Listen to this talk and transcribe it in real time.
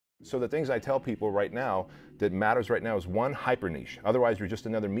So the things I tell people right now that matters right now is one, hyperniche. Otherwise, you're just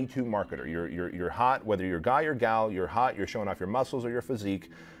another Me Too marketer. You're hot, whether you're a guy or gal, you're hot, you're showing off your muscles or your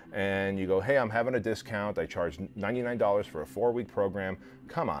physique, and you go, hey, I'm having a discount. I charge $99 for a 4-week program.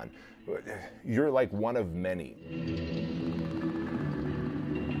 Come on. You're like one of many.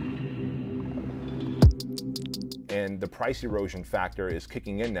 And the price erosion factor is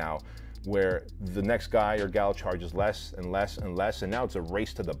kicking in now, where the next guy or gal charges less and less and less, and now it's a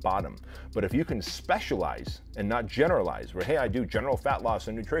race to the bottom. But if you can specialize and not generalize, where, hey, I do general fat loss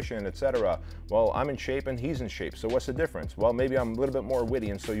and nutrition, etc. Well, I'm in shape and he's in shape, so what's the difference? Well, maybe I'm a little bit more witty,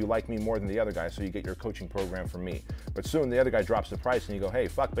 and so you like me more than the other guy, so you get your coaching program from me. But soon the other guy drops the price and you go, hey,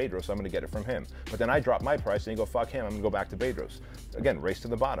 fuck Bedros, I'm gonna get it from him. But then I drop my price and you go, fuck him, I'm gonna go back to Bedros. Again, race to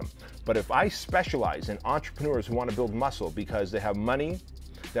the bottom. But if I specialize in entrepreneurs who want to build muscle because they have money,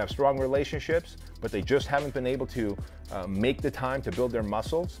 they have strong relationships, but they just haven't been able to make the time to build their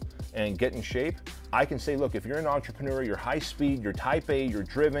muscles and get in shape, I can say, look, if you're an entrepreneur, you're high speed, you're type A, you're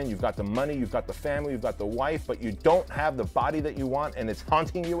driven, you've got the money, you've got the family, you've got the wife, but you don't have the body that you want and it's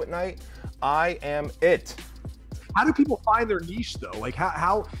haunting you at night, I am it. How do people find their niche though? Like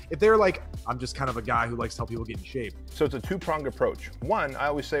how if they're like, I'm just kind of a guy who likes to help people get in shape. So it's a two-pronged approach. One, I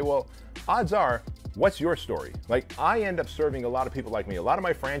always say, well, odds are, what's your story? Like, I end up serving a lot of people like me. A lot of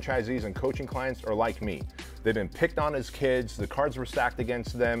my franchisees and coaching clients are like me. They've been picked on as kids, the cards were stacked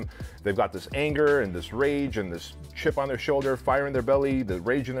against them, they've got this anger and this rage and this chip on their shoulder, fire in their belly, the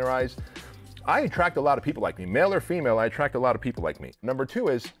rage in their eyes. I attract a lot of people like me. Male or female, I attract a lot of people like me. Number two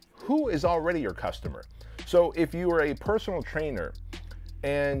is, who is already your customer? So if you are a personal trainer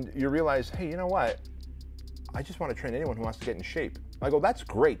and you realize, hey, you know what? I just want to train anyone who wants to get in shape. I go, that's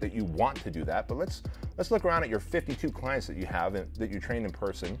great that you want to do that, but let's look around at your 52 clients that you have and that you train in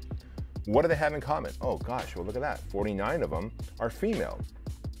person. What do they have in common? Oh gosh, well look at that. 49 of them are female.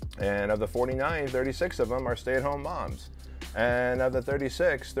 And of the 49, 36 of them are stay-at-home moms. And of the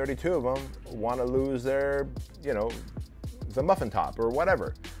 36, 32 of them want to lose their, the muffin top or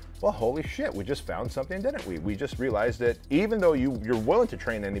whatever. Well, holy shit, we just found something, didn't we? We just realized that even though you're willing to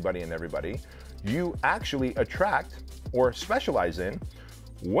train anybody and everybody, you actually attract or specialize in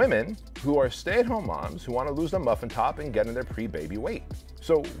women who are stay-at-home moms who want to lose the muffin top and get in their pre-baby weight.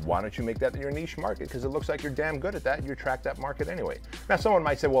 So why don't you make that your niche market? Because it looks like you're damn good at that and you attract that market anyway. Now, someone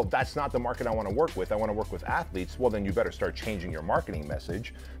might say, well, that's not the market I want to work with. I want to work with athletes. Well, then you better start changing your marketing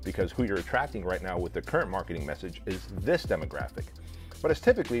message, because who you're attracting right now with the current marketing message is this demographic. But it's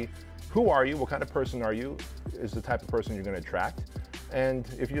typically, who are you? What kind of person are you? Is the type of person you're going to attract. And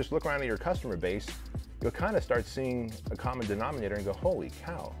if you just look around at your customer base, you'll kind of start seeing a common denominator and go, holy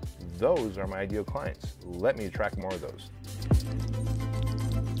cow, those are my ideal clients. Let me attract more of those.